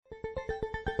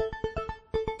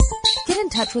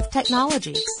touch with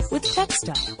technology with Tech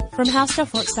Stuff from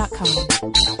HowStuffWorks.com.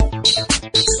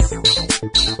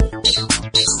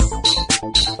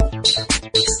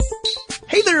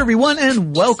 Hey there, everyone,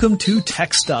 and welcome to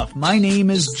Tech Stuff. My name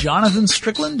is Jonathan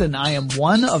Strickland, and I am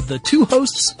one of the two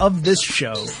hosts of this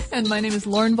show. And my name is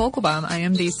Lauren Volkelbaum. I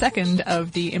am the second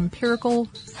of the empirical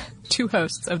two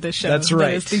hosts of this show. That's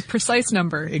right. That is the precise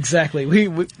number. Exactly.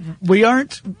 We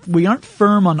aren't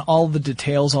firm on all the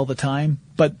details all the time,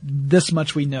 but this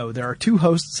much we know. There are two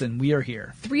hosts, and we are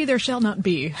here. 3 there shall not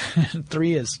be.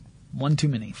 3 is one too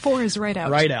many. 4 is right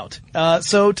out. Right out.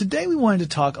 So today we wanted to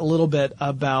talk a little bit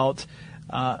about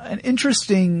an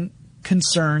interesting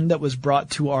concern that was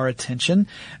brought to our attention.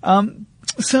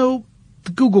 So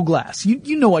the Google Glass.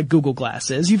 You know what Google Glass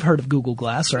is. You've heard of Google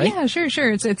Glass, right? Yeah,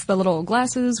 sure. It's the little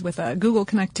glasses with Google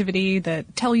connectivity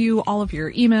that tell you all of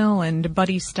your email and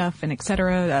buddy stuff and et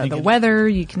cetera. The weather.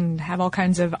 You can have all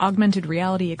kinds of augmented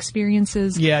reality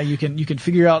experiences. Yeah, you can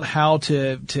figure out how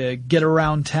to get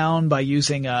around town by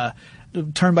using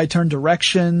turn-by-turn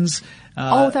directions.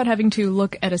 All without having to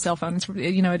look at a cell phone. It's,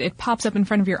 it pops up in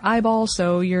front of your eyeball,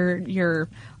 so you're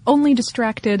only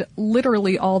distracted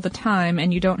literally all the time,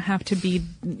 and you don't have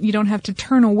to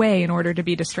turn away in order to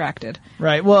be distracted.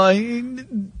 Right. Well,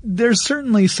 there's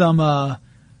certainly some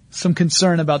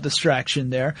concern about distraction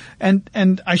there,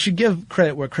 and I should give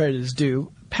credit where credit is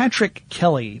due. Patrick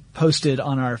Kelly posted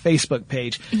on our Facebook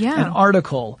page an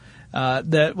article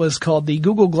that was called "The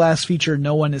Google Glass Feature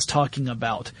No One Is Talking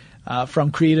About"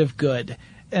 from Creative Good.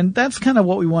 And that's kind of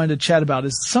what we wanted to chat about,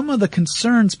 is some of the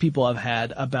concerns people have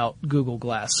had about Google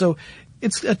Glass. So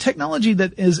it's a technology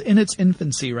that is in its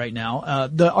infancy right now.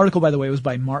 The article, by the way, was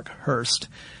by Mark Hurst.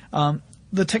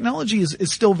 The technology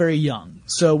is still very young,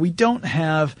 so we don't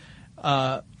have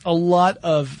a lot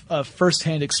of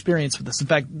first-hand experience with this. In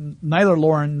fact, neither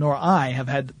Lauren nor I have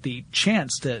had the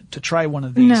chance to try one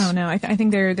of these. No. I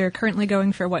think they're currently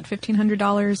going for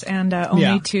 $1,500 and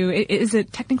is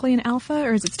it technically an alpha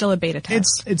or is it still a beta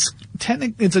test?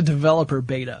 It's a developer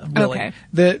beta, really.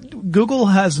 Okay. Google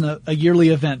has a yearly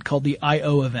event called the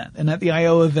I/O event, and at the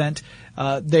I/O event,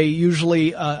 they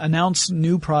usually announce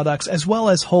new products as well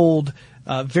as hold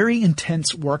very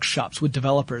intense workshops with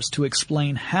developers to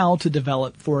explain how to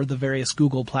develop for the various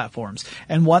Google platforms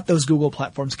and what those Google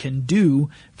platforms can do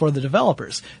for the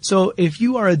developers. So if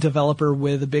you are a developer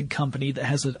with a big company that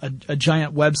has a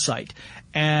giant website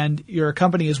and your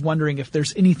company is wondering if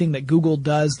there's anything that Google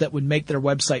does that would make their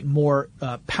website more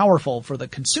powerful for the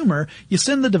consumer, you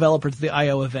send the developer to the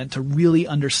I/O event to really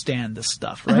understand this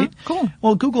stuff, right? Cool.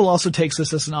 Well, Google also takes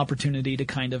this as an opportunity to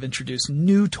kind of introduce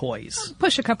new toys.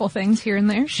 Push a couple things here and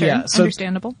there, sure. Yeah, so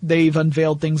understandable. They've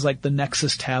unveiled things like the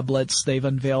Nexus tablets. They've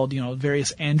unveiled,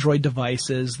 various Android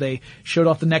devices. They showed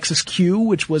off the Nexus Q,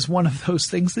 which was one of those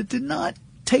things that did not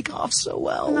take off so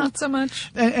well. Not so much.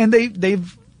 And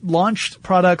they've launched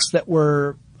products that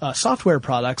were software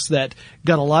products that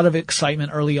got a lot of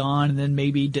excitement early on and then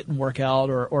maybe didn't work out,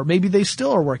 or maybe they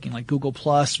still are working, like Google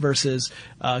Plus versus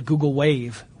Google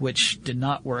Wave, which did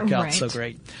not work out so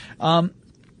great.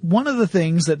 One of the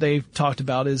things that they've talked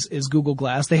about is Google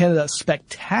Glass. They had a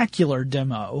spectacular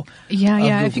demo.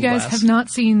 Yeah. If you guys have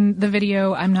not seen the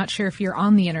video, I'm not sure if you're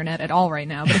on the internet at all right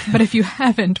now, but if you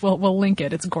haven't, we'll link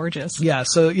it. It's gorgeous.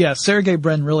 Sergey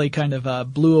Brin really kind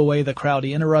of blew away the crowd.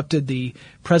 He interrupted the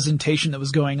presentation that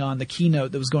was going on, the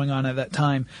keynote that was going on at that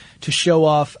time, to show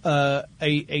off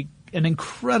an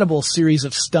incredible series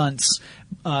of stunts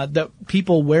that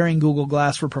people wearing Google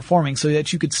Glass were performing, so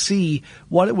that you could see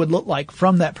what it would look like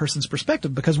from that person's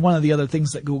perspective. Because one of the other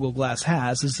things that Google Glass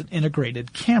has is an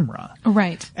integrated camera.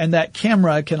 Right. And that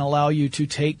camera can allow you to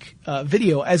take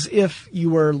video as if you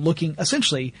were looking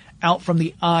essentially out from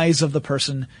the eyes of the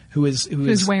person who's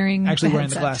wearing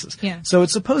the glasses. Yeah. So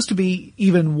it's supposed to be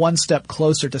even one step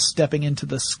closer to stepping into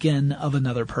the skin of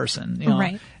another person.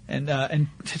 Right. And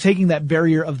taking that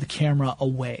barrier of the camera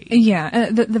away. Yeah,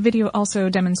 the video also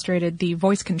demonstrated the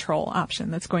voice control option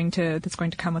that's going to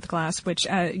come with Glass, which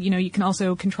you can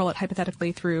also control it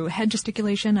hypothetically through head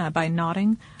gesticulation by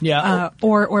nodding. Yeah.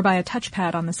 Or by a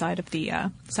touchpad on the side of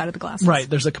the glasses. Right.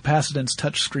 There's a capacitance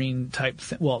touchscreen type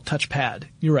touchpad.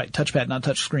 You're right, touchpad, not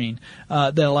touchscreen,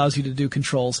 that allows you to do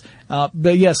controls.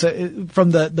 But yes,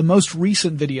 from the most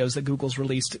recent videos that Google's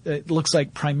released, it looks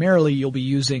like primarily you'll be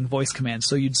using voice commands.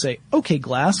 So you'd say, "Okay,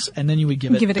 Glass," and then you would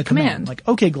give it a command. Like,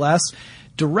 "Okay, Glass,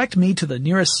 direct me to the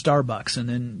nearest Starbucks," and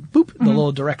then boop, the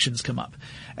little directions come up.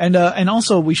 And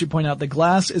also we should point out that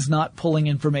Glass is not pulling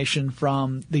information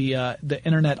from the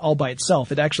internet all by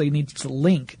itself. It actually needs to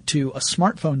link to a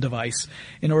smartphone device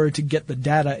in order to get the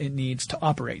data it needs to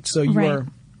operate. So you're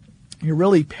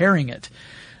really pairing it.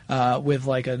 with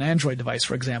like an Android device,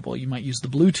 for example. You might use the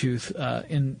Bluetooth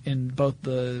in both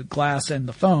the glass and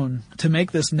the phone to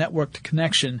make this networked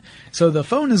connection. So the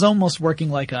phone is almost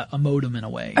working like a modem in a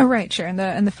way. Oh, right, sure.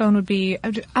 And the phone would be,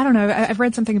 I don't know, I've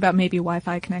read something about maybe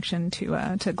Wi-Fi connection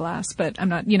to glass, but I'm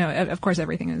not, of course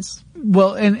everything is.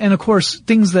 Well, and of course,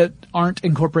 things that aren't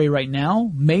incorporated right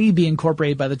now may be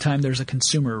incorporated by the time there's a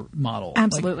consumer model.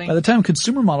 Absolutely. Like, by the time a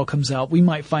consumer model comes out, we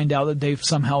might find out that they've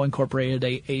somehow incorporated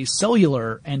a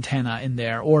cellular antenna in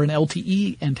there or an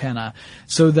LTE antenna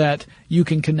so that you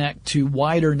can connect to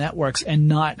wider networks and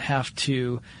not have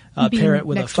to pair it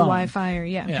with a phone. Next to Wi-Fi or,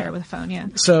 pair it with a phone, yeah.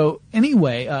 So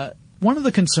anyway, one of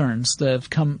the concerns that's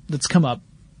come up,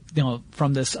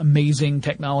 from this amazing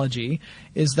technology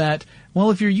is that,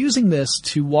 well, if you're using this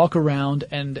to walk around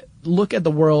and look at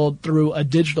the world through a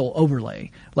digital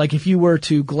overlay, like if you were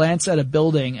to glance at a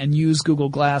building and use Google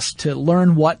Glass to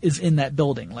learn what is in that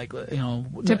building, to pull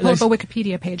up a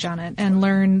Wikipedia page on it and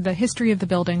learn the history of the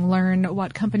building, learn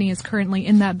what company is currently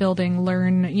in that building,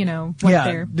 learn, what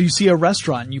they're. You see a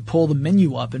restaurant and you pull the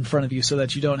menu up in front of you so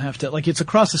that you don't have to, it's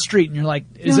across the street and you're like,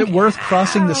 is it worth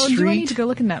crossing the street? Do I need to go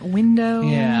look in that window?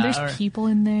 Yeah. There's people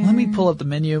in there. Let me pull up the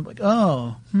menu.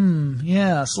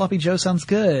 Sloppy Joe sounds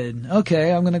good.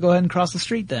 Okay, I'm going to go ahead and cross the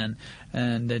street then.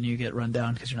 And then you get run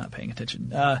down because you're not paying attention.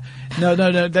 No.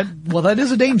 That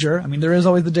is a danger. I mean, there is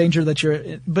always the danger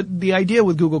that but the idea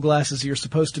with Google Glass is you're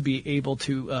supposed to be able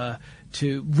to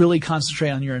really concentrate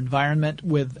on your environment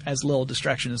with as little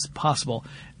distraction as possible.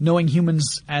 Knowing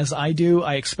humans as I do,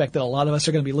 I expect that a lot of us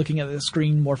are going to be looking at the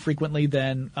screen more frequently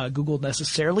than Google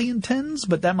necessarily intends,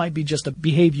 but that might be just a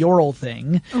behavioral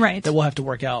thing right. that we'll have to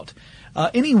work out.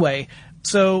 Anyway,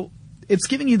 so it's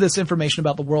giving you this information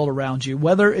about the world around you,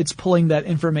 whether it's pulling that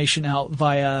information out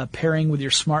via pairing with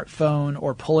your smartphone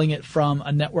or pulling it from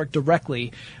a network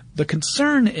directly. The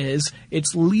concern is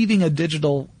it's leaving a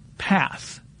digital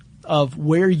path of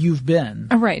where you've been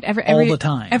right. all the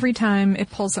time. Every time it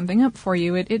pulls something up for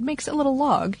you, it makes a little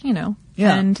log,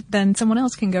 Yeah. And then someone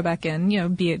else can go back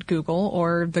in, be it Google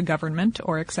or the government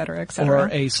or et cetera, et cetera. Or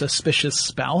a suspicious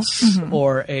spouse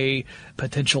or a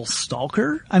potential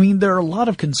stalker. I mean, there are a lot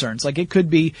of concerns. Like it could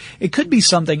be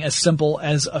something as simple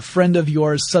as a friend of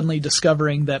yours suddenly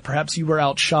discovering that perhaps you were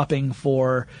out shopping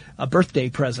for a birthday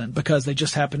present because they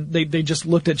just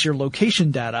looked at your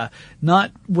location data,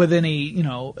 not with any,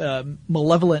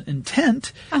 malevolent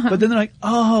intent, but then they're like,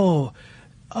 oh,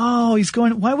 he's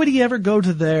going, why would he ever go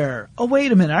to there? Oh,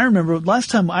 wait a minute. I remember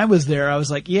last time I was there, I was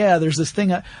like, yeah, there's this thing.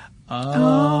 That's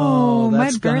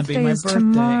going to be my birthday.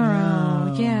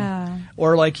 Tomorrow. Oh. Yeah.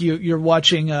 Or like you're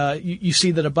watching, you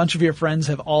see that a bunch of your friends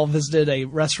have all visited a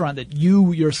restaurant that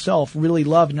you yourself really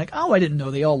love. And you're like, oh, I didn't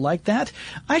know they all like that.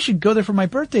 I should go there for my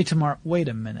birthday tomorrow. Wait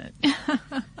a minute.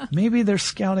 Maybe they're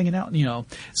scouting it out,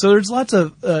 So there's lots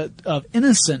of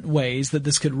innocent ways that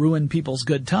this could ruin people's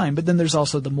good time. But then there's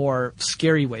also the more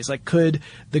scary ways. Like could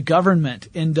the government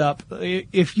end up,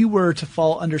 if you were to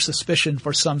fall under suspicion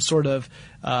for some sort of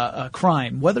a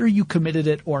crime, whether you committed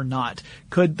it or not,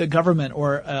 could the government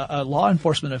or a law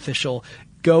enforcement official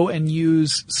go and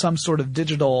use some sort of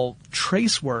digital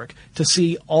trace work to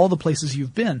see all the places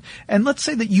you've been? And let's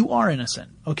say that you are innocent.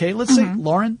 Okay. Let's say,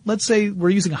 Lauren, let's say we're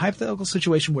using a hypothetical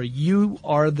situation where you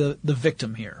are the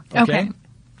victim here. Okay.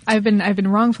 I've been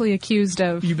wrongfully accused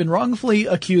of. You've been wrongfully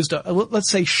accused of, let's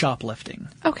say, shoplifting.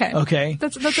 Okay. Okay.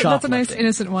 That's a nice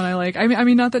innocent one I like. I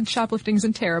mean, not that shoplifting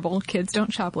isn't terrible. Kids don't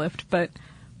shoplift, but.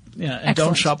 Yeah, and excellent.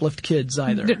 Don't shoplift kids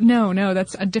either. No,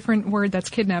 that's a different word. That's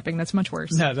kidnapping. That's much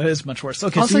worse. No, that is much worse.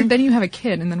 Okay. Also, then you have a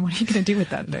kid, and then what are you going to do with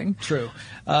that thing? True.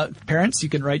 Parents, you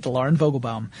can write to Lauren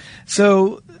Vogelbaum.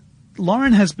 So,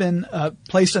 Lauren has been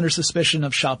placed under suspicion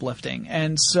of shoplifting,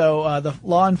 and so the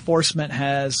law enforcement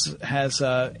has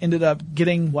ended up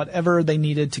getting whatever they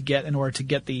needed to get in order to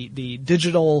get the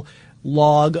digital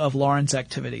log of Lauren's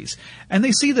activities. And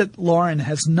they see that Lauren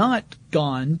has not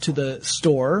gone to the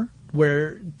store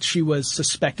where she was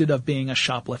suspected of being a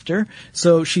shoplifter.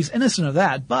 So she's innocent of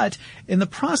that. But in the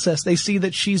process, they see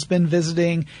that she's been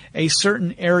visiting a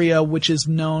certain area which is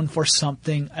known for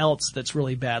something else that's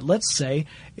really bad. Let's say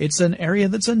it's an area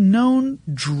that's a known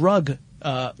drug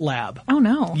lab. Oh,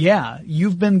 no. Yeah.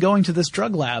 You've been going to this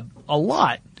drug lab a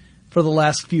lot for the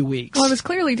last few weeks. Well, I was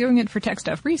clearly doing it for tech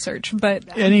stuff research,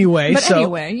 but anyway,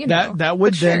 that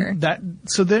would sure.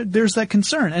 There's that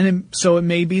concern, and so it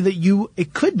may be that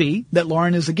it could be that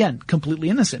Lauren is again completely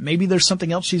innocent. Maybe there's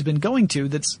something else she's been going to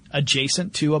that's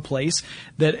adjacent to a place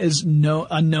that is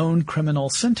a known criminal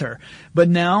center, but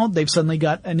now they've suddenly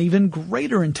got an even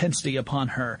greater intensity upon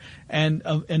her, and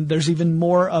there's even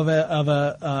more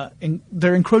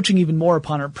they're encroaching even more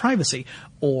upon her privacy.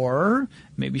 Or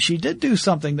maybe she did do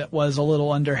something that was a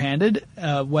little underhanded,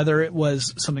 whether it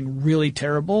was something really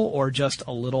terrible or just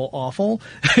a little awful.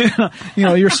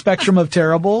 Your spectrum of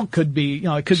terrible could be,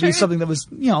 it could be something that was,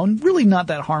 really not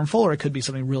that harmful, or it could be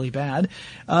something really bad.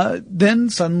 Then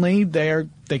suddenly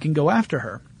they can go after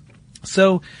her.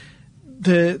 So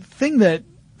the thing that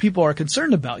people are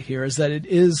concerned about here is that it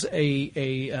is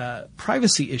a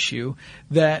privacy issue,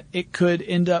 that it could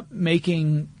end up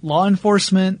making law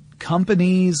enforcement,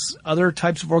 companies, other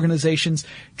types of organizations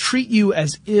treat you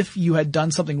as if you had done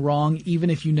something wrong,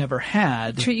 even if you never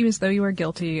had. Treat you as though you were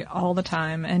guilty all the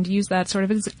time, and use that sort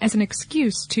of as an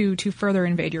excuse to further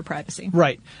invade your privacy.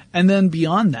 Right. And then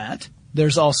beyond that,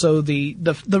 there's also the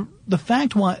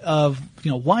fact of,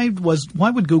 why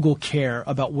would Google care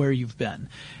about where you've been?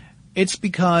 It's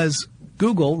because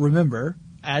Google, remember,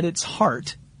 at its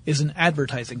heart, is an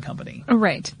advertising company.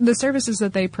 Right. The services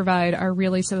that they provide are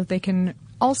really so that they can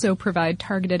also provide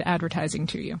targeted advertising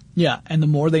to you. Yeah, and the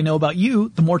more they know about you,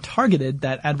 the more targeted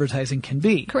that advertising can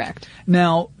be. Correct.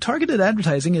 Now, targeted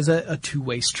advertising is a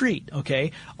two-way street,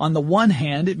 okay? On the one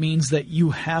hand, it means that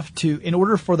you have to, in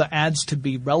order for the ads to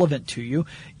be relevant to you,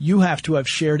 you have to have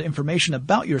shared information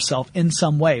about yourself in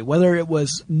some way. Whether it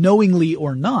was knowingly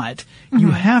or not, you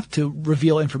have to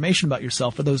reveal information about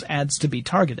yourself for those ads to be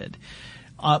targeted.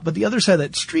 But the other side of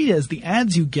that street is the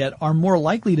ads you get are more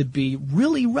likely to be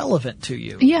really relevant to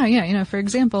you. Yeah. For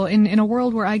example, in a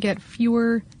world where I get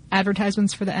fewer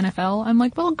advertisements for the NFL, I'm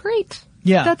like, well, great.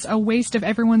 Yeah. That's a waste of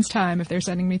everyone's time if they're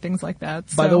sending me things like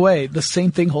that. By the way, the same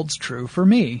thing holds true for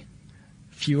me.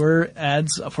 Fewer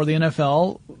ads for the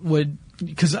NFL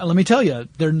because let me tell you,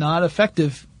 they're not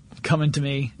effective coming to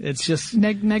me. It's just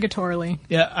negatorily.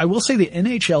 Yeah, I will say the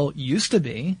NHL used to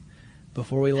be.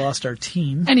 Before we lost our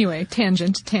team. Anyway,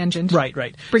 tangent. Right.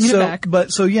 Bringing it back.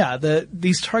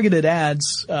 These targeted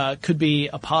ads could be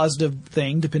a positive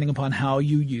thing depending upon how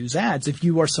you use ads. If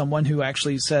you are someone who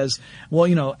actually says,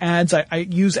 well, ads, I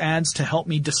use ads to help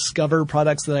me discover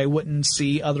products that I wouldn't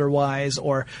see otherwise,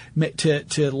 or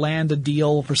to land a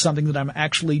deal for something that I'm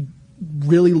actually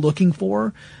really looking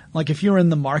for. Like if you're in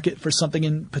the market for something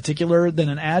in particular, then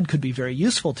an ad could be very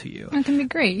useful to you. It can be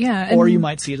great, yeah. Or you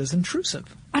might see it as intrusive.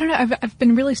 I don't know. I've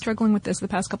been really struggling with this the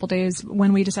past couple days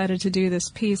when we decided to do this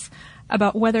piece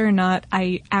about whether or not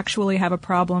I actually have a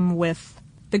problem with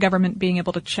the government being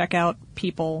able to check out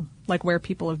people, like where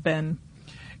people have been.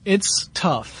 It's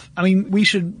tough. I mean, we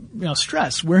should,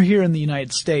 stress we're here in the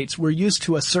United States. We're used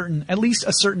to at least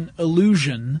a certain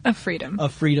illusion of freedom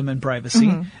and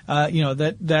privacy.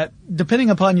 That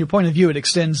depending upon your point of view, it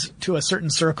extends to a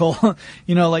certain circle.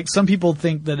 Like some people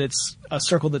think that it's a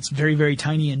circle that's very, very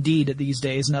tiny indeed these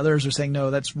days, and others are saying,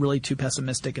 no, that's really too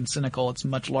pessimistic and cynical. It's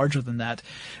much larger than that.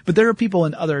 But there are people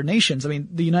in other nations. I mean,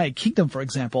 the United Kingdom, for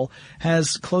example,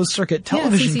 has closed circuit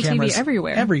television CCTV cameras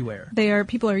everywhere.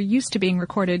 People are used to being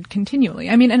recorded continually.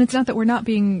 I mean, and it's not that we're not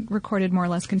being recorded more or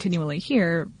less continually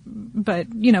here, but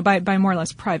by more or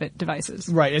less private devices.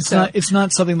 Right. It's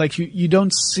not something like you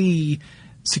don't see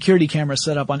security cameras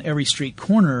set up on every street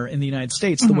corner in the United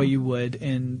States the way you would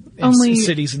in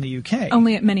cities in the UK.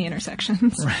 Only at many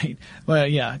intersections. Right. Well,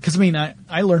 yeah. Because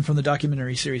I learned from the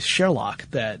documentary series Sherlock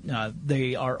that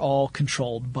they are all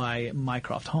controlled by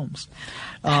Mycroft Holmes.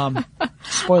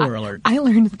 Spoiler alert. I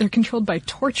learned that they're controlled by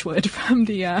Torchwood from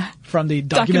the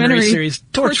documentary series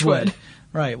Torchwood.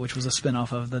 Right, which was a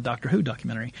spin-off of the Doctor Who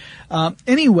documentary.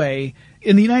 Anyway,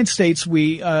 in the United States,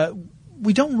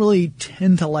 we don't really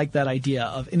tend to like that idea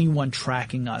of anyone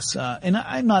tracking us. And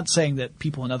I'm not saying that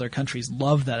people in other countries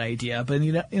love that idea, but in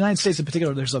the United States in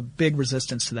particular, there's a big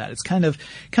resistance to that. It's kind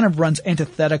of runs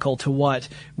antithetical to what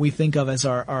we think of as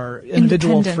our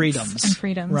individual freedoms. And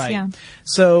freedoms, right. Yeah.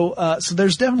 So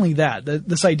there's definitely that.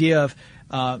 This idea of,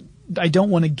 I don't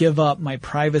want to give up my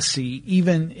privacy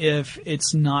even if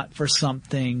it's not for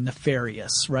something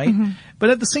nefarious, right? Mm-hmm. But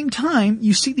at the same time,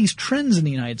 you see these trends in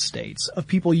the United States of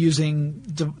people using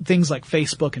things like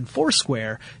Facebook and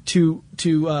Foursquare to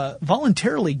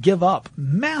voluntarily give up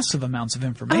massive amounts of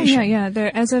information. Oh, yeah.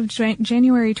 As of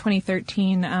January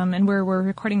 2013, and we're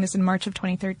recording this in March of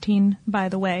 2013, by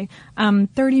the way,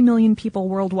 30 million people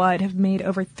worldwide have made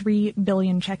over 3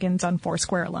 billion check-ins on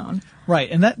Foursquare alone.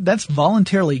 Right, and that's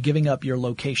voluntarily giving up your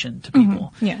location to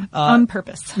people. Mm-hmm. Yeah, on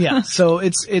purpose. Yeah, so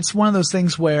it's one of those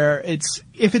things where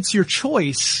if it's your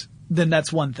choice, then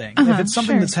that's one thing. If it's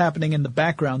something that's happening in the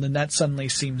background, then that suddenly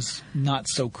seems not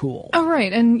so cool. Oh,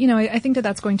 right, and I think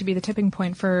that's going to be the tipping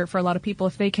point for a lot of people.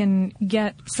 If they can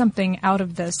get something out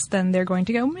of this, then they're going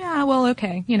to go, yeah, well,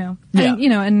 okay, Yeah.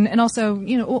 And also,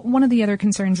 one of the other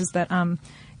concerns is that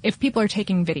if people are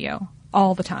taking video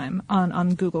all the time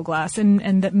on Google Glass,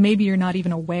 and that maybe you're not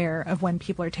even aware of when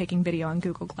people are taking video on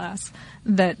Google Glass,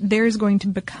 that there's going to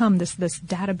become this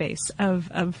database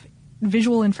of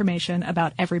visual information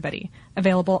about everybody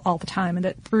available all the time, and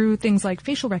that through things like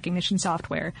facial recognition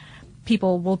software,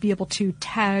 people will be able to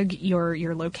tag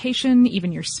your location,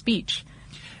 even your speech.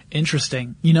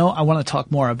 Interesting. I want to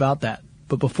talk more about that.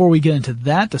 But before we get into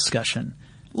that discussion,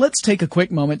 let's take a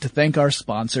quick moment to thank our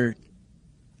sponsor.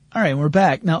 All right, we're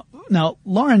back. Now,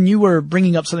 Lauren, you were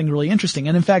bringing up something really interesting.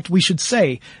 And in fact, we should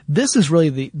say this is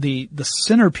really the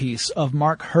centerpiece of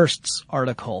Mark Hurst's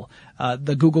article,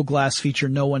 the Google Glass feature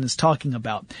no one is talking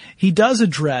about. He does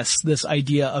address this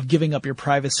idea of giving up your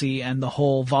privacy and the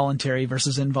whole voluntary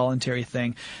versus involuntary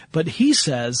thing. But he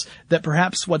says that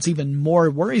perhaps what's even more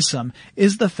worrisome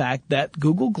is the fact that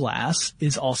Google Glass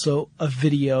is also a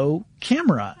video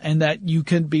camera and that you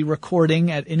can be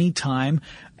recording at any time,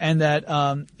 and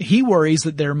that he worries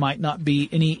that there might not be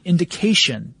any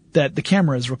indication that the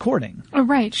camera is recording. Oh,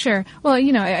 right, sure. Well,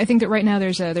 I think that right now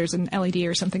there's an LED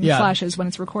or something that flashes when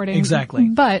it's recording. Exactly.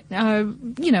 But,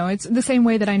 it's the same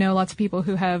way that I know lots of people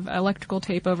who have electrical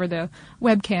tape over the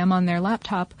webcam on their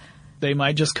laptop. They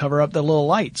might just cover up the little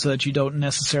light so that you don't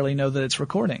necessarily know that it's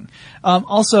recording.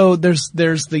 Also, there's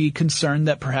the concern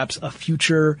that perhaps a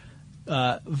future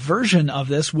version of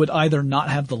this would either not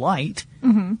have the light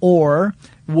or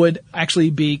would actually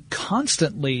be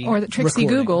constantly or that Trixie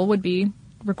recording. Google would be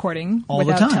recording all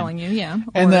without the time. telling you, yeah.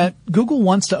 And that Google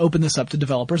wants to open this up to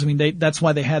developers. I mean, that's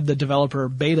why they had the developer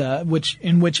beta,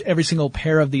 in which every single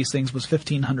pair of these things was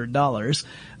 $1,500.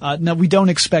 Now we don't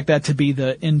expect that to be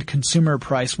the end consumer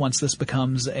price once this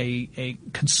becomes a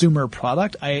consumer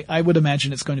product. I would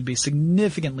imagine it's going to be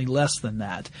significantly less than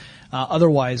that.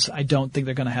 Otherwise, I don't think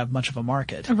they're going to have much of a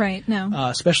market. Right, no.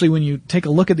 Especially when you take a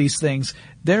look at these things,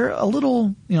 they're a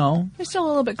little, they're still a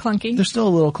little bit clunky. They're still a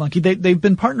little clunky. They've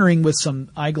been partnering with some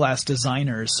eyeglass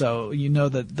designers, so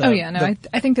that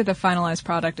I think that the finalized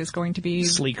product is going to be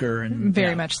sleeker and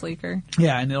very much sleeker.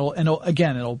 Yeah, and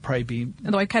it'll probably be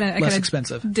although I kind of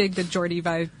expensive. Dig the Geordie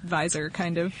visor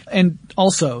kind of. And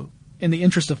also, in the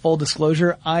interest of full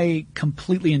disclosure, I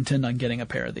completely intend on getting a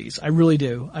pair of these. I really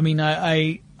do. I mean,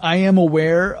 I am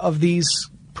aware of these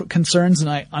concerns and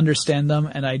I understand them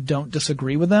and I don't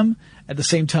disagree with them. At the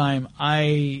same time,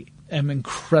 I am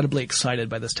incredibly excited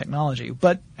by this technology.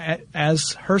 But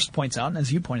as Hurst points out, and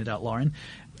as you pointed out, Lauren,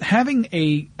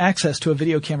 having access to a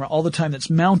video camera all the time that's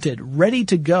mounted, ready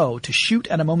to go to shoot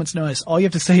at a moment's notice, all you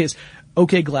have to say is,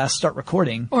 okay, Glass, start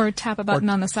recording. Or tap a button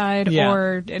on the side,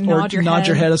 or nod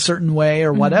your head a certain way,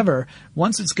 or whatever.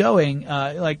 Once it's going,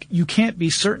 you can't be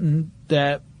certain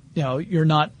that you're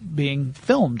not being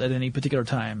filmed at any particular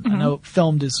time. I know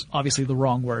filmed is obviously the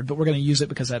wrong word, but we're going to use it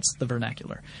because that's the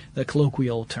vernacular, the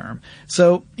colloquial term.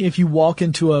 So if you walk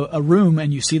into a room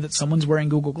and you see that someone's wearing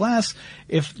Google Glass,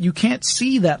 if you can't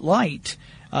see that light,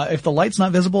 if the light's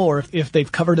not visible, or if they've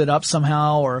covered it up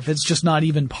somehow, or if it's just not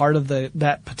even part of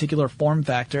that particular form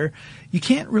factor, you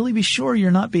can't really be sure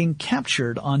you're not being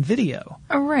captured on video.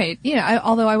 Oh, right. Yeah.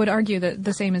 Although I would argue that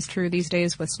the same is true these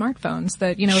days with smartphones.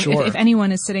 That Sure. if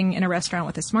anyone is sitting in a restaurant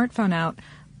with a smartphone out,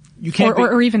 you can't,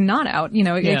 or even not out,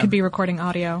 it could be recording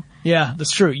audio. Yeah,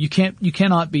 that's true. You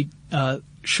cannot be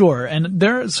sure. And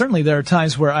there are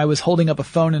times where I was holding up a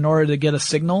phone in order to get a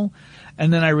signal.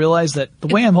 And then I realized that the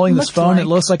way I'm holding this phone, it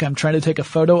looks like I'm trying to take a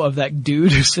photo of that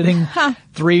dude who's sitting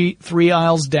three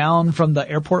aisles down from the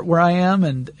airport where I am,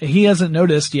 and he hasn't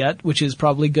noticed yet, which is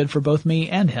probably good for both me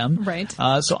and him. Right.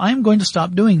 So I'm going to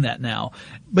stop doing that now.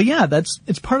 But yeah,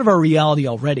 it's part of our reality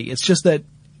already. It's just that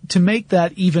to make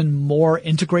that even more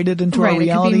integrated into our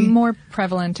reality. It could be more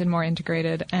prevalent and more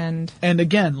integrated and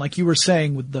again, like you were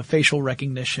saying with the facial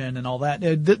recognition and all that,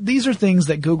 these are things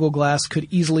that Google Glass could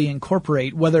easily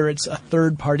incorporate, whether it's a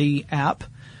third-party app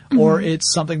or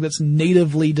it's something that's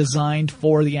natively designed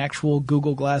for the actual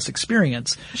Google Glass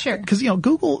experience. Sure. Because,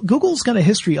 Google's got a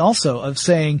history also of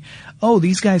saying, oh,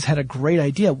 these guys had a great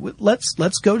idea.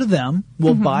 Let's go to them.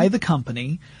 We'll buy the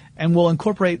company. And we'll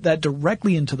incorporate that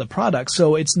directly into the product,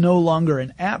 so it's no longer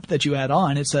an app that you add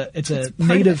on. It's a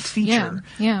native feature.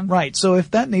 Yeah. Right. So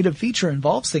if that native feature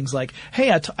involves things like,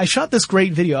 hey, I shot this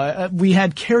great video. We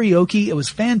had karaoke. It was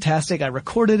fantastic. I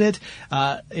recorded it.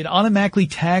 It automatically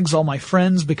tags all my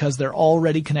friends because they're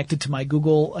already connected to my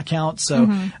Google account.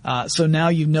 So so now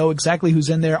you know exactly who's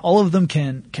in there. All of them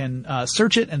can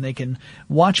search it and they can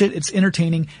watch it. It's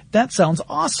entertaining. That sounds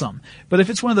awesome. But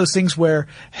if it's one of those things where,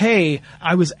 hey,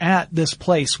 I was at this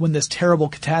place when this terrible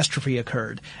catastrophe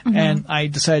occurred, and I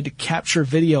decided to capture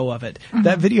video of it.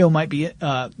 That video might be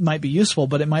useful,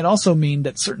 but it might also mean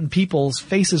that certain people's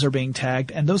faces are being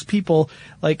tagged, and those people,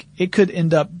 like, it could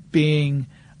end up being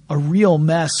a real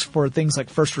mess for things like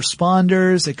first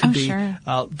responders. It could be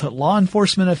the law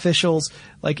enforcement officials.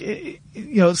 Like,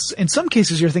 in some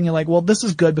cases you're thinking like, well, this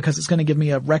is good because it's going to give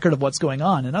me a record of what's going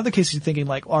on. In other cases you're thinking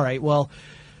like, all right, well,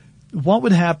 what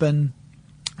would happen?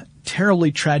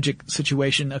 Terribly tragic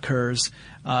situation occurs.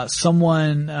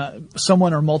 Someone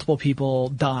or multiple people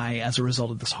die as a result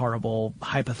of this horrible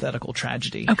hypothetical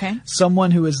tragedy. Okay.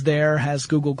 Someone who is there has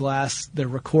Google Glass. They're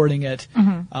recording it.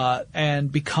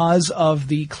 And because of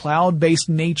the cloud-based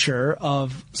nature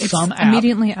of some app,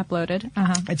 immediately uploaded.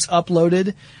 it's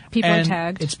uploaded. People are and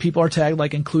tagged. People are tagged,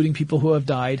 like including people who have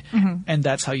died. And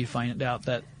that's how you find out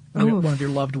that one of your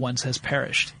loved ones has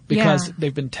perished because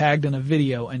they've been tagged in a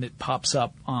video and it pops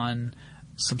up on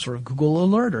some sort of Google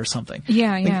alert or something.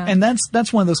 Yeah. And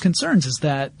that's one of those concerns is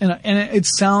that, and it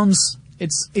sounds,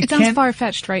 it sounds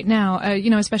far-fetched right now,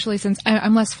 especially since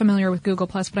I'm less familiar with Google+,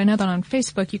 but I know that on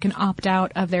Facebook you can opt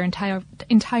out of their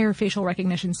entire facial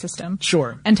recognition system.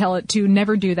 Sure. And tell it to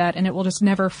never do that, and it will just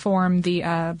never form the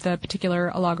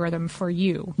particular algorithm for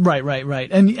you.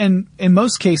 Right. And in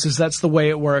most cases, that's the way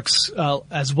it works,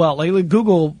 as well. Like with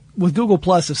Google+,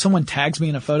 if someone tags me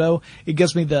in a photo, it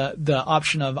gives me the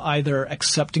option of either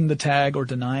accepting the tag or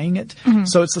denying it.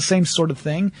 So it's the same sort of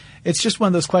thing. It's just one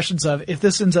of those questions of if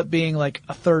this ends up being like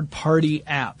a third-party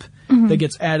app that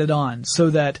gets added on so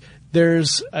that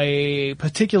there's a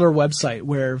particular website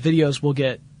where videos will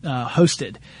get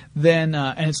hosted, then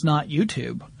and it's not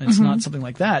YouTube, it's not something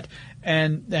like that,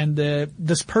 and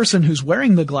this person who's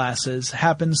wearing the glasses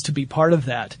happens to be part of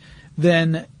that,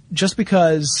 then just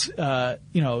because,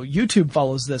 YouTube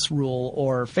follows this rule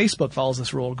or Facebook follows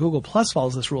this rule or Google Plus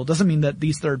follows this rule doesn't mean that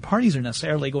these third parties are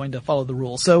necessarily going to follow the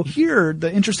rule. So here,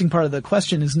 the interesting part of the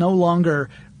question is no longer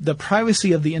the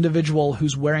privacy of the individual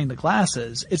who's wearing the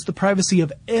glasses. It's the privacy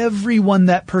of everyone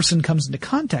that person comes into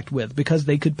contact with because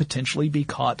they could potentially be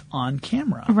caught on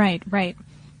camera. Right.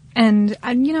 And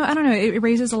I don't know, it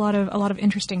raises a lot of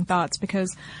interesting thoughts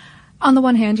because on the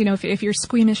one hand, if you're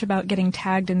squeamish about getting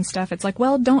tagged and stuff, it's like,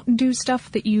 well, don't do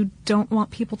stuff that you don't want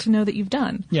people to know that you've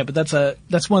done. Yeah, but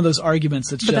that's one of those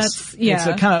arguments that's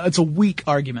it's a weak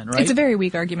argument, right? It's a very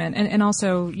weak argument. And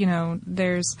also, you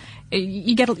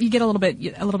get a little bit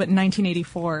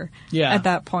 1984 at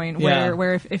that point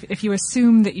where if you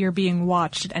assume that you're being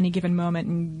watched at any given moment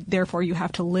and therefore you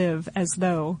have to live as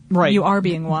though you are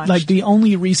being watched. Like the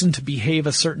only reason to behave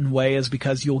a certain way is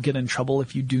because you'll get in trouble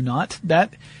if you do not.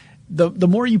 The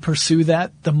more you pursue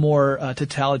that, the more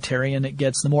totalitarian it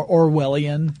gets, the more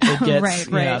Orwellian it gets.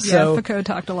 Right. So Foucault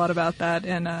talked a lot about that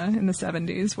in the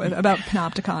 70s about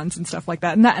panopticons and stuff like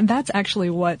that. And that's actually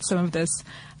what some of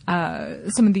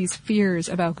these fears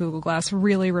about Google Glass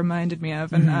really reminded me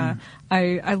of. And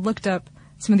I looked up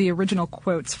some of the original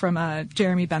quotes from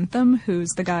Jeremy Bentham,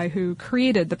 who's the guy who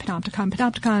created the panopticon.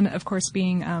 Panopticon, of course,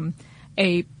 being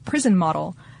a prison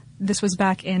model. This was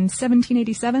back in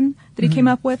 1787 that he came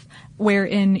up with,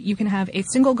 wherein you can have a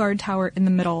single guard tower in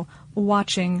the middle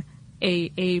watching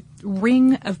a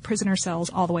ring of prisoner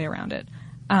cells all the way around it.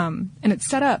 And it's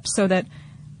set up so that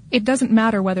it doesn't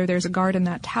matter whether there's a guard in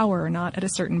that tower or not at a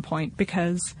certain point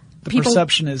because the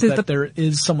perception is that there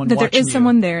is someone watching you. That there is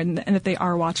someone there and that they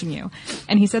are watching you.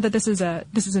 And he said that this is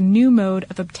a new mode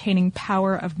of obtaining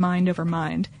power of mind over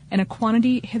mind in a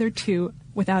quantity hitherto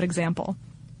without example.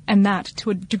 And that,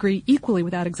 to a degree equally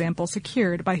without example,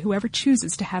 secured by whoever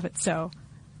chooses to have it so.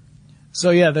 So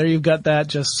yeah, there you've got that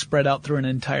just spread out through an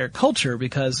entire culture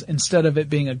because instead of it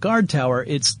being a guard tower,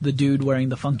 it's the dude wearing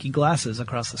the funky glasses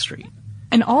across the street.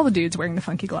 And all the dudes wearing the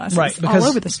funky glasses all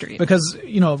over the street. Because,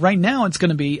 right now it's going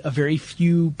to be a very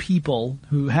few people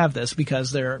who have this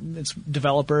because it's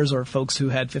developers or folks who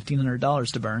had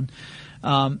 $1,500 to burn.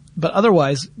 But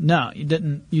otherwise, no, you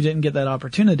didn't get that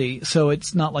opportunity. So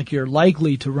it's not like you're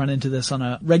likely to run into this on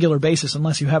a regular basis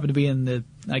unless you happen to be in the,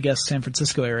 I guess, San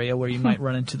Francisco area where you might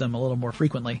run into them a little more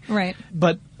frequently. Right.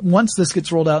 But once this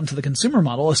gets rolled out into the consumer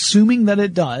model, assuming that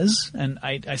it does, and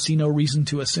I see no reason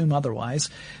to assume otherwise,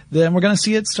 then we're going to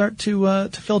see it start to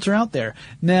filter out there.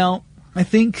 Now, I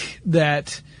think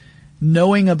that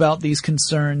knowing about these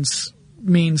concerns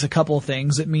means a couple of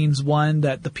things. It means, one,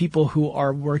 that the people who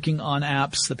are working on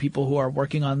apps, the people who are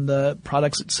working on the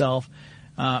products itself,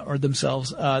 or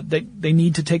themselves, they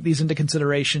need to take these into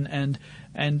consideration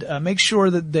and make sure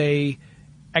that they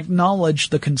acknowledge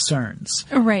the concerns.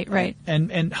 Right.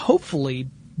 And hopefully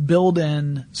build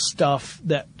in stuff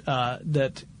that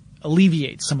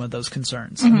alleviate some of those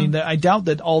concerns. I mean, I doubt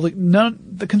that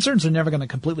the concerns are never going to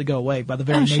completely go away by the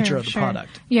very nature of the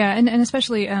product. Yeah, and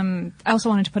especially, I also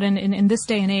wanted to put in this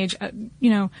day and age,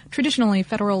 traditionally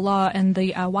federal law and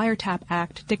the Wiretap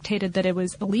Act dictated that it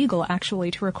was illegal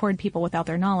actually to record people without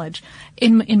their knowledge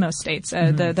in most states.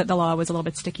 The law was a little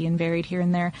bit sticky and varied here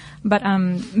and there. But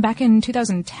back in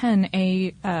 2010,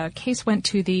 a case went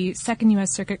to the Second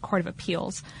U.S. Circuit Court of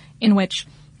Appeals in which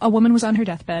a woman was on her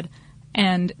deathbed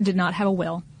and did not have a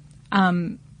will.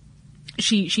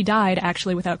 She died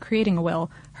actually without creating a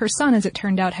will. Her son, as it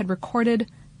turned out, had recorded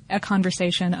a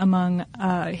conversation among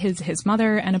his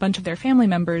mother and a bunch of their family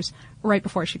members right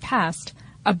before she passed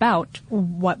about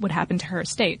what would happen to her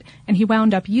estate, and he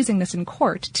wound up using this in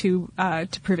court to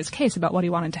prove his case about what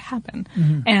he wanted to happen.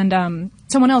 And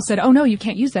someone else said, "Oh no, you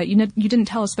can't use that. You didn't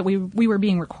tell us that we were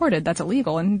being recorded. That's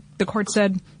illegal." And the court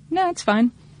said, "No, it's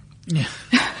fine." Yeah.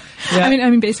 I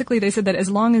mean, basically, they said that as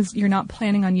long as you're not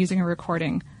planning on using a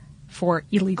recording for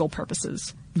illegal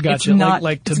purposes, gotcha.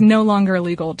 It's no longer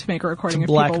illegal to make a recording of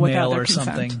people without their consent.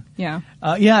 Something. Yeah.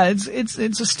 It's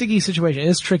a sticky situation.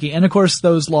 It's tricky, and of course,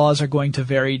 those laws are going to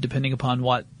vary depending upon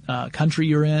what country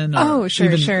you're in.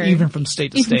 Sure. Even from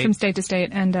state to state. Even from state to state,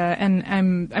 and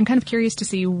I'm kind of curious to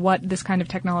see what this kind of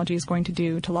technology is going to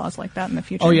do to laws like that in the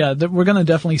future. Oh yeah, we're going to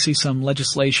definitely see some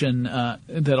legislation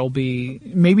that'll be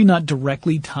maybe not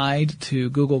directly tied to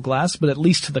Google Glass, but at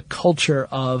least to the culture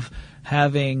of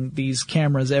having these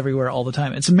cameras everywhere all the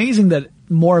time. It's amazing that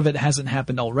more of it hasn't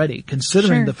happened already,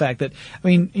 considering the fact that,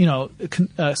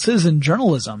 citizen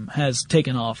journalism has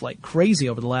taken off like crazy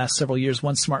over the last several years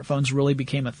once smartphones really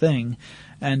became a thing,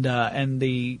 and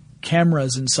the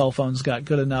cameras in cell phones got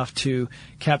good enough to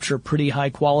capture pretty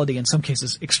high quality, in some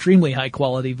cases extremely high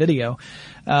quality video.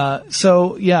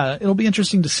 It'll be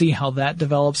interesting to see how that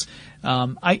develops.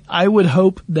 I would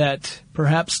hope that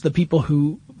perhaps the people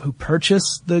who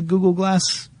purchase the Google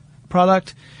Glass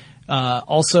product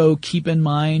also keep in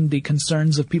mind the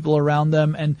concerns of people around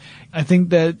them. And I think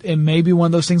that it may be one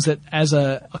of those things that as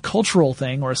a cultural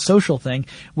thing or a social thing,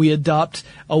 we adopt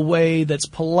a way that's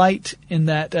polite in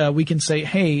that we can say,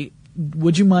 "Hey,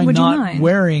 would you mind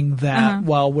wearing that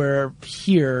while we're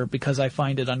here because I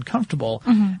find it uncomfortable?"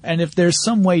 And if there's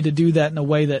some way to do that in a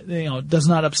way that, does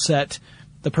not upset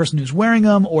the person who's wearing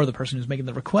them or the person who's making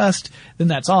the request, then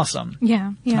that's awesome.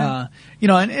 Yeah.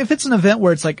 And if it's an event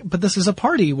where it's like, but this is a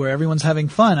party where everyone's having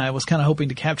fun, I was kind of hoping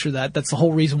to capture that. That's the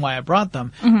whole reason why I brought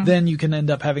them. Then you can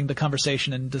end up having the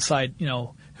conversation and decide,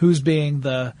 who's being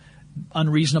the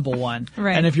unreasonable one.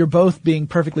 Right. And if you're both being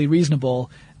perfectly reasonable,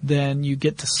 then you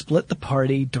get to split the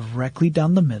party directly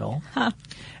down the middle,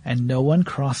 and no one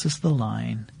crosses the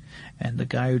line. And the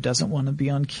guy who doesn't want to be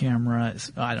on camera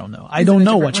I don't know. I don't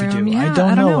know what you do. Yeah, I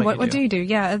don't know what do you do?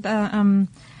 Yeah.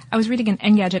 I was reading an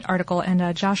Engadget article,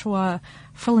 and Joshua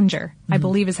Frullinger, I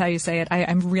believe is how you say it.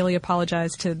 I really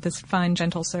apologize to this fine,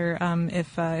 gentle sir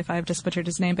if I've just butchered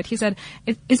his name. But he said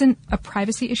it isn't a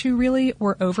privacy issue, really.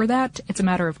 We're over that. It's a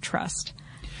matter of trust.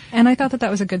 And I thought that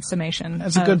was a good summation.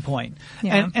 That's a good point.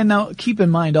 Yeah. And now keep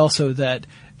in mind also that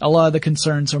a lot of the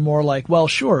concerns are more like, well,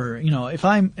 sure, if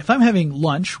I'm having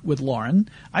lunch with Lauren,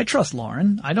 I trust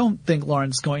Lauren. I don't think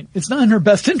it's not in her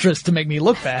best interest to make me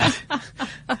look bad.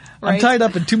 Right. I'm tied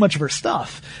up in too much of her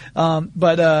stuff.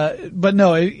 But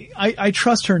no, I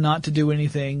trust her not to do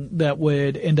anything that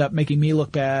would end up making me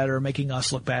look bad or making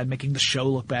us look bad, making the show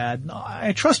look bad. No,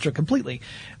 I trust her completely.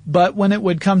 But when it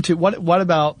would come to what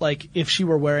about like if she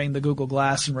were wearing the Google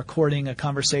Glass and recording a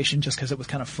conversation just because it was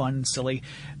kind of fun and silly,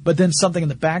 but then something in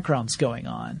the background's going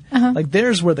on. Like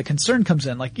there's where the concern comes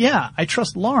in. Like, yeah, I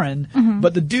trust Lauren,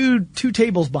 but the dude 2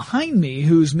 tables behind me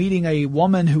who's meeting a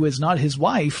woman who is not his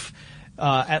wife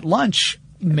at lunch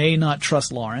may not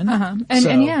trust Lauren.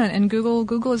 And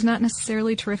Google is not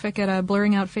necessarily terrific at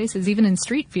blurring out faces, even in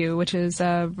Street View, which is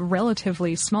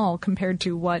relatively small compared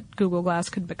to what Google Glass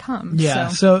could become. Yeah.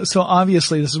 So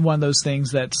obviously this is one of those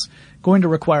things that's going to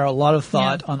require a lot of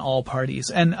thought on all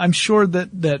parties. And I'm sure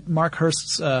that Mark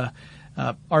Hurst's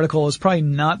article is probably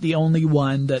not the only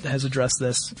one that has addressed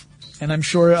this. And I'm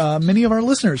sure many of our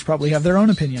listeners probably have their own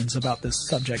opinions about this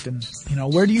subject. And,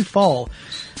 where do you fall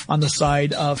on the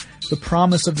side of the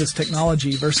promise of this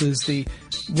technology versus the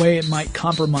way it might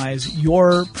compromise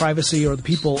your privacy or the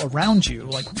people around you?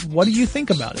 Like, what do you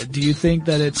think about it? Do you think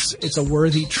that it's a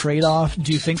worthy trade-off?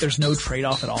 Do you think there's no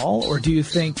trade-off at all? Or do you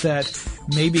think that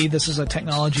maybe this is a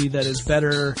technology that is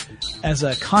better as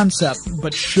a concept,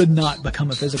 but should not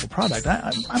become a physical product.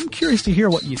 I'm curious to hear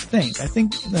what you think. I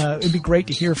think it'd be great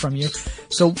to hear from you.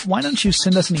 So why don't you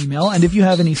send us an email? And if you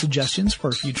have any suggestions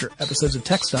for future episodes of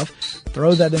Tech Stuff,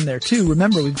 throw that in there too.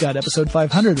 Remember, we've got episode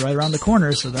 500 right around the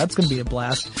corner, so that's going to be a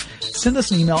blast. Send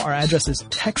us an email. Our address is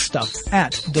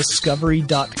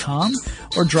techstuff@discovery.com,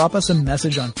 or drop us a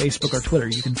message on Facebook or Twitter.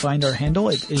 You can find our handle.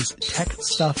 It is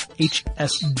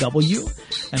TechStuffHSW.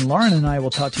 And Lauren and I will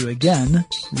talk to you again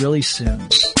really soon.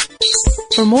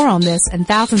 For more on this and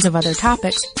thousands of other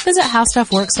topics, visit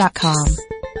HowStuffWorks.com.